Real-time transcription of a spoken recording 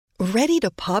Ready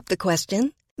to pop the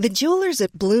question? The jewelers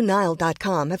at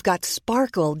BlueNile.com have got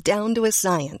sparkle down to a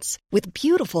science with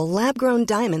beautiful lab-grown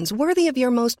diamonds worthy of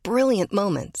your most brilliant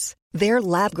moments. Their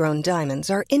lab-grown diamonds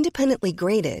are independently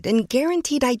graded and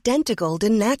guaranteed identical to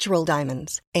natural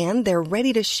diamonds, and they're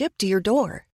ready to ship to your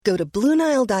door. Go to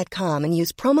BlueNile.com and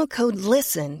use promo code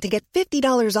LISTEN to get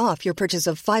 $50 off your purchase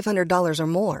of $500 or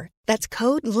more. That's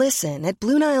code LISTEN at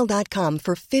BlueNile.com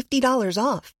for $50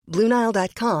 off.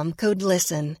 BlueNile.com, code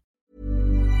LISTEN.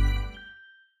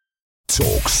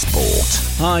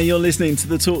 TalkSPORT. Hi, you're listening to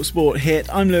the TalkSPORT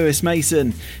Hit. I'm Lewis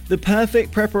Mason. The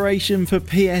perfect preparation for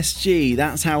PSG.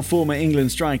 That's how former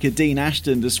England striker Dean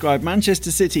Ashton described Manchester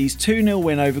City's 2-0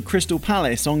 win over Crystal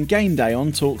Palace on game day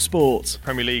on TalkSPORT.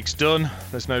 Premier League's done,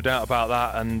 there's no doubt about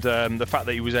that, and the fact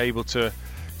that he was able to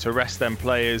rest them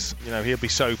players, he'll be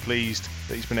so pleased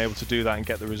that he's been able to do that and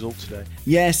get the result today.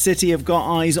 Yes, City have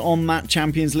got eyes on that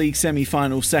Champions League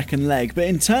semi-final second leg, but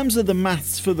in terms of the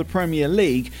maths for the Premier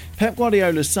League, Pep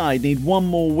Guardiola's side need one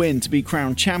more win to be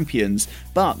crowned champions,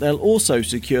 but they'll also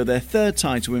secure their third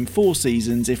title in 4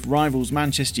 seasons if rivals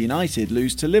Manchester United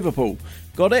lose to Liverpool.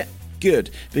 Got it?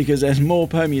 Good, because there's more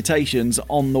permutations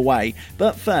on the way.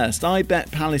 But first, I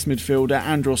bet Palace midfielder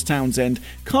Andros Townsend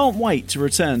can't wait to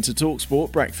return to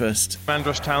TalkSPORT Breakfast.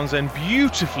 Andros Townsend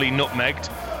beautifully nutmegged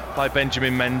by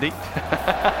Benjamin Mendy.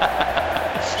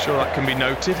 Sure that can be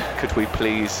noted. Could we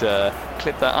please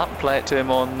clip that up, play it to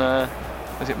him on...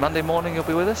 Is it Monday morning he'll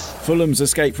be with us? Fulham's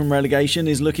escape from relegation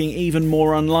is looking even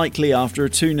more unlikely after a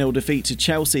 2-0 defeat to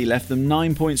Chelsea left them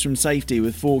 9 points from safety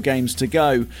with 4 games to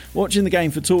go. Watching the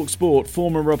game for TalkSPORT,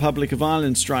 former Republic of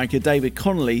Ireland striker David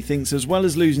Connolly thinks as well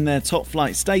as losing their top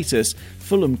flight status,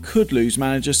 Fulham could lose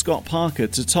manager Scott Parker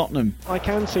to Tottenham. I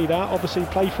can see that, obviously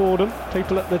play for them.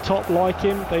 People at the top like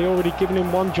him, they already given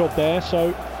him one job there,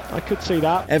 so I could see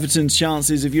that. Everton's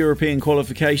chances of European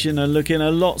qualification are looking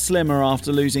a lot slimmer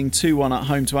after losing 2-1 at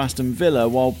home to Aston Villa,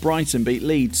 while Brighton beat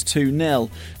Leeds 2-0.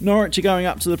 Norwich are going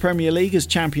up to the Premier League as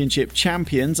Championship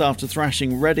champions after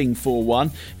thrashing Reading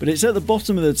 4-1, but it's at the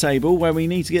bottom of the table where we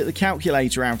need to get the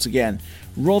calculator out again.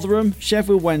 Rotherham,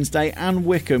 Sheffield Wednesday and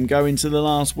Wycombe go into the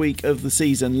last week of the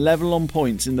season level on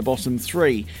points in the bottom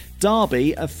 3.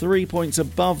 Derby are 3 points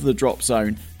above the drop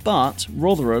zone, but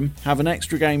Rotherham have an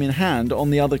extra game in hand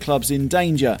on the other clubs in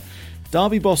danger.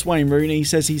 Derby boss Wayne Rooney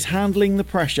says he's handling the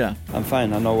pressure. I'm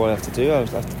fine, I know what I have to do. I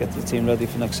have to get the team ready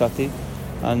for next Saturday,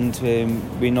 and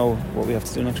we know what we have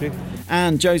to do next week.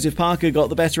 And Joseph Parker got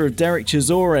the better of Derek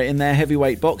Chisora in their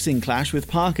heavyweight boxing clash, with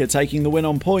Parker taking the win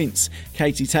on points.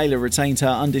 Katie Taylor retained her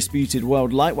undisputed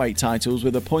world lightweight titles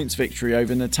with a points victory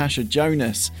over Natasha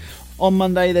Jonas. On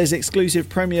Monday, there's exclusive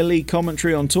Premier League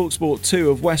commentary on TalkSPORT 2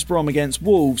 of West Brom against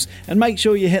Wolves, and make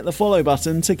sure you hit the follow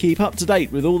button to keep up to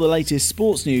date with all the latest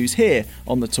sports news here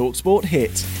on the TalkSPORT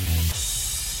Hit.